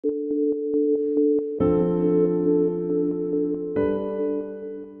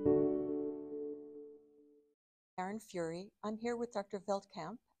Furie. I'm here with Dr.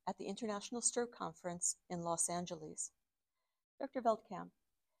 Veltkamp at the International Stroke Conference in Los Angeles. Dr. Veltkamp,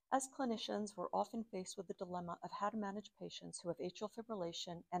 as clinicians, we're often faced with the dilemma of how to manage patients who have atrial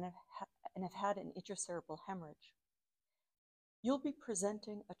fibrillation and have had an intracerebral hemorrhage. You'll be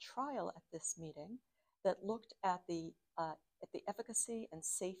presenting a trial at this meeting that looked at the efficacy and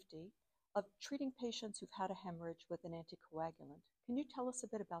safety of treating patients who've had a hemorrhage with an anticoagulant. Can you tell us a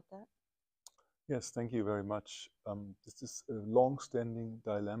bit about that? Yes, thank you very much. This is a long-standing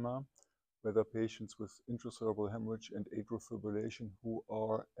dilemma whether patients with intracerebral hemorrhage and atrial fibrillation who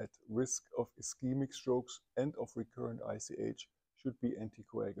are at risk of ischemic strokes and of recurrent ICH should be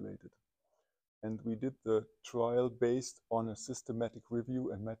anticoagulated. And we did the trial based on a systematic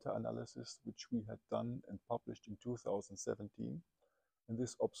review and meta-analysis which we had done and published in 2017. And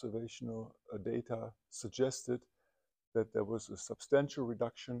this observational data suggested that there was a substantial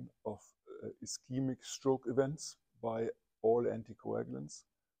reduction of ischemic stroke events by all anticoagulants.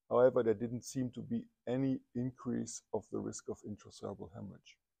 However, there didn't seem to be any increase of the risk of intracerebral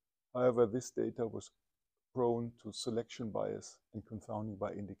hemorrhage. However, this data was prone to selection bias and confounding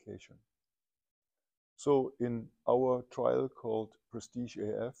by indication. So in our trial called Prestige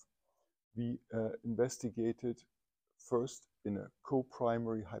AF, we investigated first in a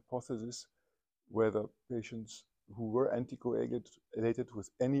co-primary hypothesis whether patients who were anticoagulated with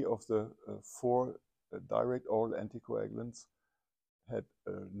any of the four direct oral anticoagulants had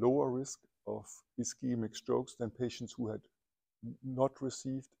a lower risk of ischemic strokes than patients who had not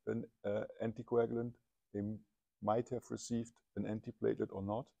received an anticoagulant. They might have received an antiplatelet or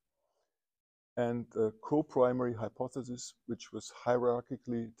not. And the co-primary hypothesis, which was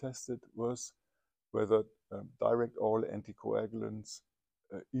hierarchically tested, was whether direct oral anticoagulants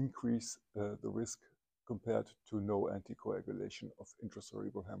increase the risk compared to no anticoagulation of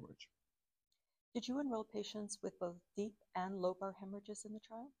intracerebral hemorrhage. Did you enroll patients with both deep and lobar hemorrhages in the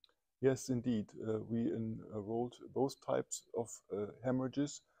trial? Yes, indeed. We enrolled both types of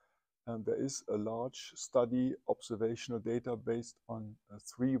hemorrhages. And there is a large study observational data based on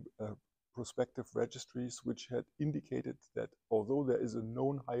three prospective registries which had indicated that although there is a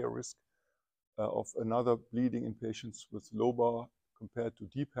known higher risk of another bleeding in patients with lobar compared to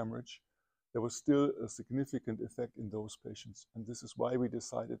deep hemorrhage, there was still a significant effect in those patients. And this is why we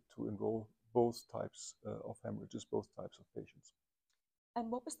decided to enroll both types of hemorrhages, both types of patients.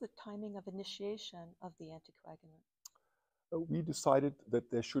 And what was the timing of initiation of the anticoagulant? We decided that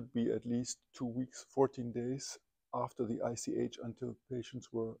there should be at least 2 weeks, 14 days after the ICH until patients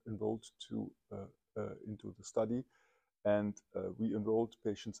were enrolled into the study. And we enrolled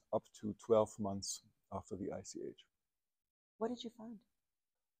patients up to 12 months after the ICH. What did you find?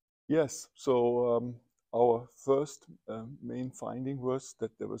 Yes, so our first main finding was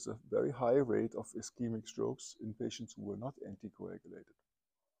that there was a very high rate of ischemic strokes in patients who were not anticoagulated.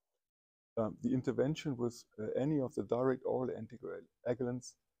 The intervention with any of the direct oral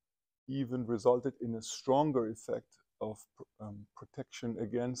anticoagulants even resulted in a stronger effect of protection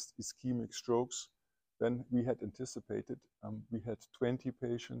against ischemic strokes than we had anticipated. We had 20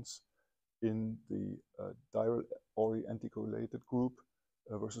 patients in the direct oral anticoagulated group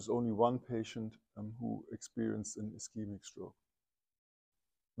versus only one patient who experienced an ischemic stroke.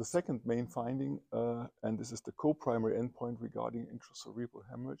 The second main finding, and this is the co-primary endpoint regarding intracerebral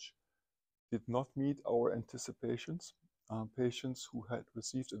hemorrhage, did not meet our anticipations. Patients who had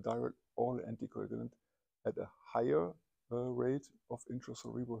received a direct oral anticoagulant had a higher rate of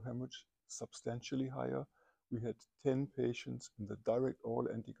intracerebral hemorrhage, substantially higher. We had 10 patients in the direct oral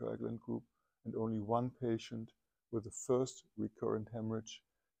anticoagulant group and only one patient with the first recurrent hemorrhage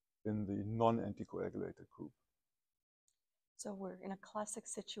in the non-anticoagulated group. So we're in a classic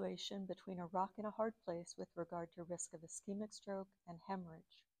situation between a rock and a hard place with regard to risk of ischemic stroke and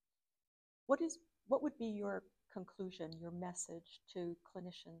hemorrhage. What would be your conclusion, your message to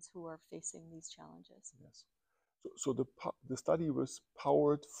clinicians who are facing these challenges? Yes. So the study was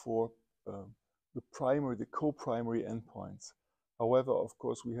powered for the co-primary endpoints. However, of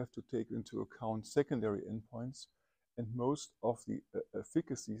course, we have to take into account secondary endpoints, and most of the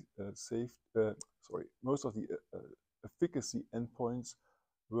efficacy efficacy endpoints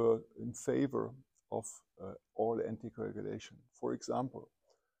were in favor of oral anticoagulation. For example,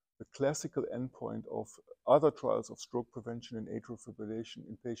 the classical endpoint of other trials of stroke prevention and atrial fibrillation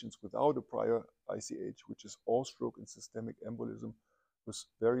in patients without a prior ICH, which is all stroke and systemic embolism, was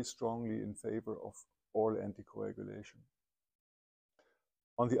very strongly in favor of oral anticoagulation.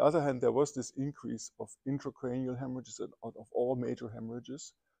 On the other hand, there was this increase of intracranial hemorrhages and of all major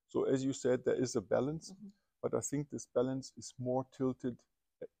hemorrhages. So as you said, there is a balance, but I think this balance is more tilted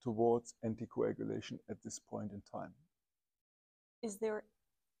towards anticoagulation at this point in time. Is there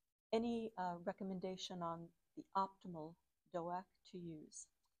any recommendation on the optimal DOAC to use?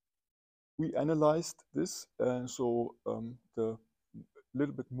 We analyzed this, so the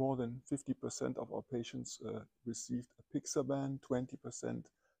little bit more than 50% of our patients received apixaban, 20%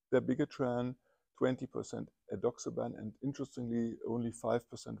 dabigatran, 20% edoxaban, and interestingly, only 5%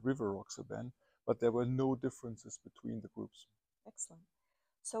 rivaroxaban, but there were no differences between the groups. Excellent.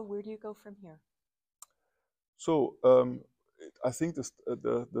 So where do you go from here? So I think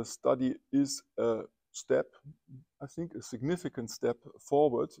the study is a step, I think a significant step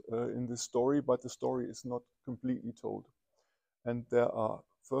forward in this story, but the story is not completely told. And there are,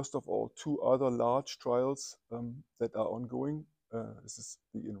 first of all, two other large trials that are ongoing. This is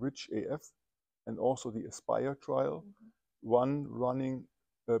the Enrich AF and also the Aspire trial. One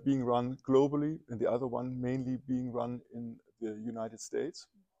being run globally, and the other one mainly being run in the United States.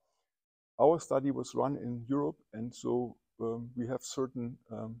 Our study was run in Europe, and so we have certain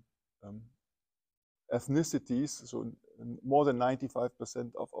ethnicities. So more than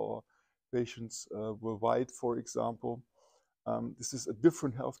 95% of our patients were white, for example. This is a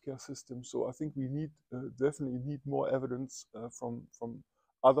different healthcare system, so I think we definitely need more evidence from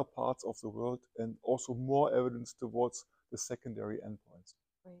other parts of the world, and also more evidence towards the secondary endpoints.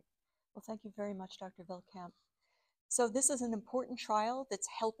 Great. Well, thank you very much, Dr. Veltkamp. So this is an important trial that's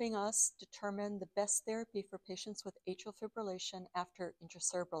helping us determine the best therapy for patients with atrial fibrillation after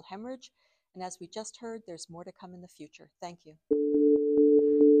intracerebral hemorrhage. And as we just heard, there's more to come in the future. Thank you.